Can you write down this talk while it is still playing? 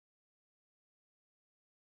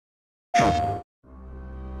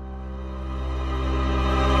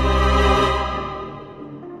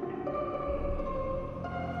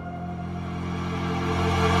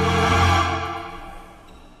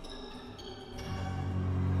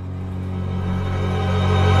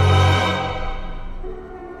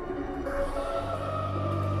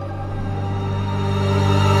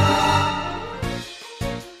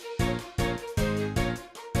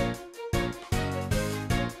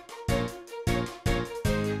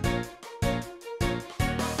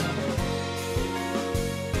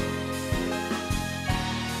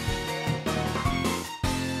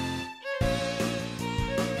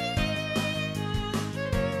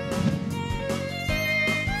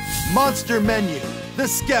Monster Menu, the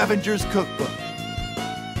Scavenger's Cookbook.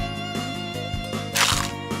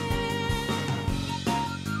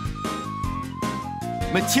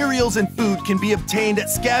 Materials and food can be obtained at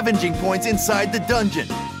scavenging points inside the dungeon.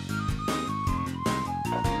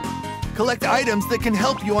 Collect items that can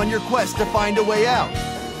help you on your quest to find a way out.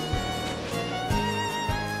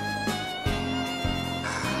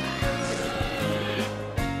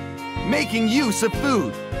 Making use of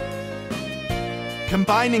food.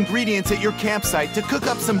 Combine ingredients at your campsite to cook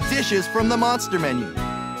up some dishes from the monster menu.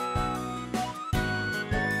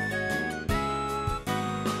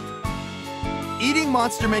 Eating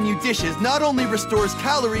monster menu dishes not only restores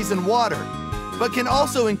calories and water, but can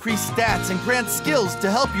also increase stats and grant skills to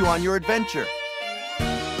help you on your adventure.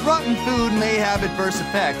 Rotten food may have adverse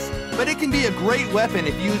effects, but it can be a great weapon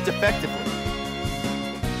if used effectively.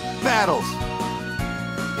 Battles.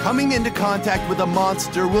 Coming into contact with a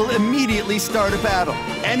monster will immediately start a battle.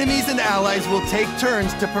 Enemies and allies will take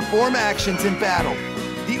turns to perform actions in battle.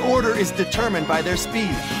 The order is determined by their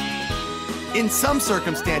speed. In some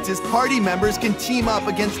circumstances, party members can team up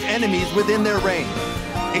against enemies within their range.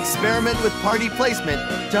 Experiment with party placement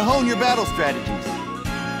to hone your battle strategies.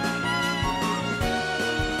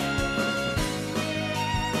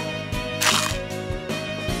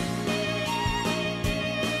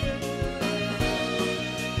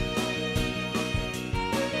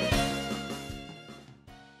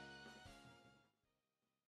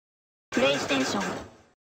 PlayStation